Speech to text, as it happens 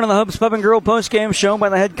On the Hubs Pub and Grill postgame show by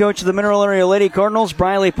the head coach of the Mineral Area Lady Cardinals,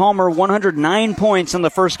 Briley Palmer, 109 points in the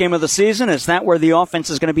first game of the season. Is that where the offense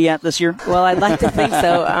is going to be at this year? Well, I'd like to think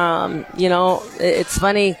so. It's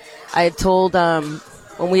funny. I had told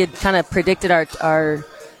when we had kind of predicted our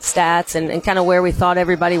stats and kind of where we thought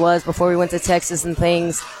everybody was before we went to Texas and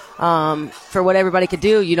things for what everybody could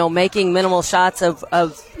do, making minimal shots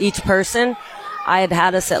of each person. I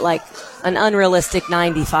had us at like an unrealistic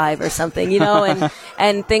 95 or something,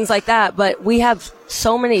 and things like that. But we have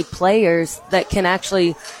so many players that can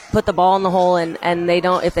actually put the ball in the hole, and they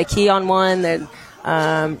don't. If they key on one, then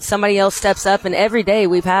somebody else steps up. And every day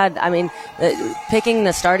we've had, picking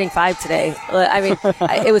the starting five today.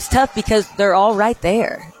 It was tough because they're all right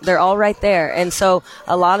there. And so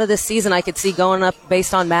a lot of this season I could see going up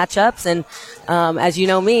based on matchups. And as you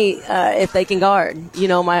know me, if they can guard,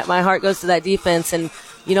 my heart goes to that defense. And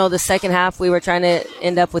the second half we were trying to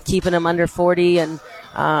end up with keeping them under 40, and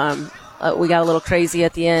we got a little crazy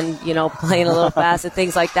at the end, playing a little fast and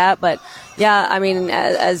things like that. But yeah,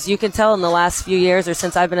 as you can tell in the last few years or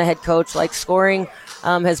since I've been a head coach, like scoring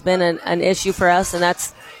has been an issue for us, and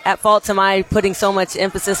that's at fault to my putting so much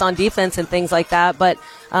emphasis on defense and things like that. But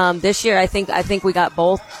this year I think we got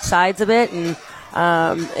both sides of it, and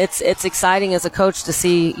it's exciting as a coach to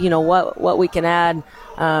see what we can add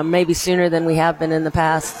maybe sooner than we have been in the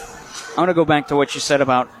past. I want to go back to what you said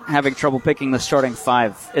about having trouble picking the starting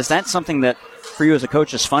five. Is that something that for you as a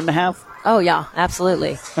coach is fun to have? Oh yeah,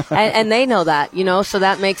 absolutely. and they know that, so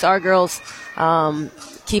that makes our girls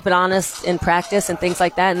keep it honest in practice and things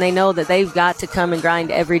like that. And they know that they've got to come and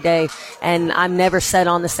grind every day. And I'm never set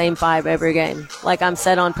on the same five every game. Like I'm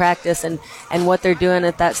set on practice and what they're doing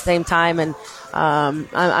at that same time. And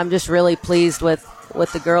I'm just really pleased with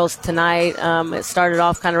the girls tonight. It started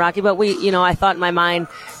off kind of rocky, but I thought in my mind,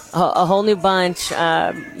 a whole new bunch,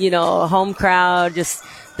 a home crowd, just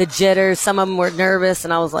the jitters. Some of them were nervous,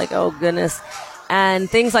 and I was like, oh, goodness, and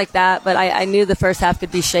things like that. But I knew the first half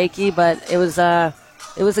could be shaky, but it was a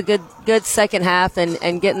good second half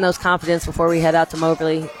and getting those confidence before we head out to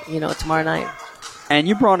Moberly, tomorrow night. And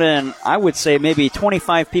you brought in, I would say, maybe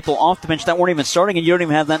 25 people off the bench that weren't even starting, and you don't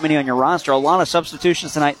even have that many on your roster. A lot of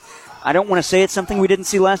substitutions tonight. I don't want to say it's something we didn't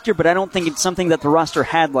see last year, but I don't think it's something that the roster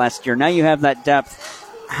had last year. Now you have that depth.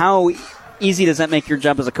 How easy does that make your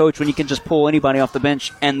job as a coach when you can just pull anybody off the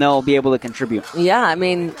bench and they'll be able to contribute? Yeah,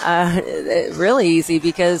 really easy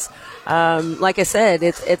because, like I said,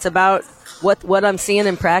 it's about what I'm seeing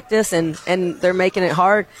in practice, and they're making it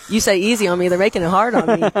hard. You say easy on me, they're making it hard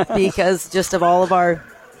on me because just of all of our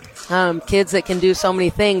kids that can do so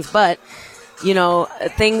many things. But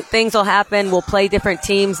things will happen. We'll play different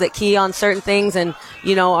teams that key on certain things, and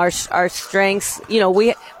our strengths.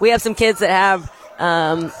 We have some kids that have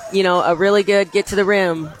a really good get to the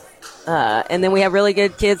rim, and then we have really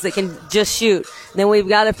good kids that can just shoot. And then we've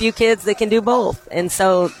got a few kids that can do both. And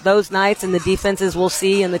so those nights and the defenses we'll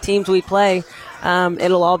see and the teams we play,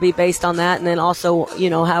 it'll all be based on that. And then also,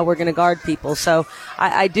 how we're going to guard people. So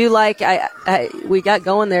I do like, we got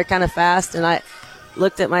going there kind of fast, and I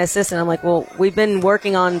looked at my assistant. I'm like, well, we've been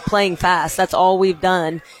working on playing fast. That's all we've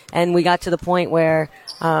done. And we got to the point where,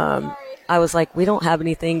 I was like, we don't have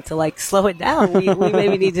anything to slow it down. We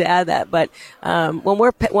maybe need to add that. But when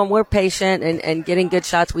we're patient and getting good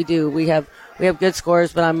shots, we do. We have good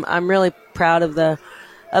scores. But I'm really proud of the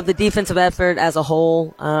defensive effort as a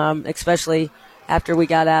whole, especially after we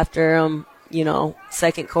got after them,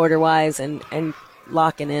 second quarter wise and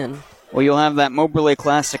locking in. Well, you'll have that Moberly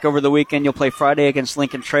Classic over the weekend. You'll play Friday against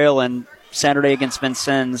Lincoln Trail and Saturday against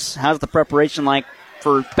Vincennes. How's the preparation like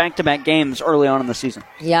for back-to-back games early on in the season?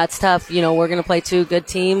 Yeah, it's tough. We're going to play two good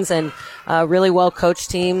teams and really well-coached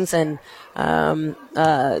teams. And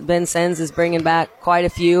Vincennes is bringing back quite a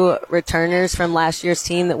few returners from last year's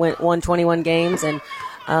team that won 21 games. And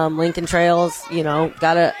Lincoln Trails,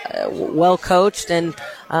 got a well-coached and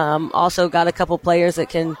also got a couple players that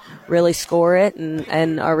can really score it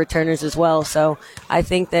and are returners as well. So I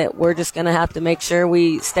think that we're just going to have to make sure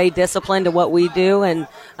we stay disciplined to what we do and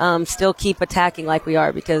still keep attacking like we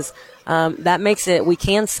are, because that makes it, we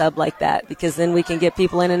can sub like that, because then we can get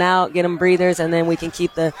people in and out, get them breathers, and then we can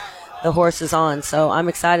keep the horses on. So I'm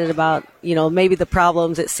excited about, maybe the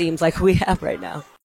problems it seems like we have right now.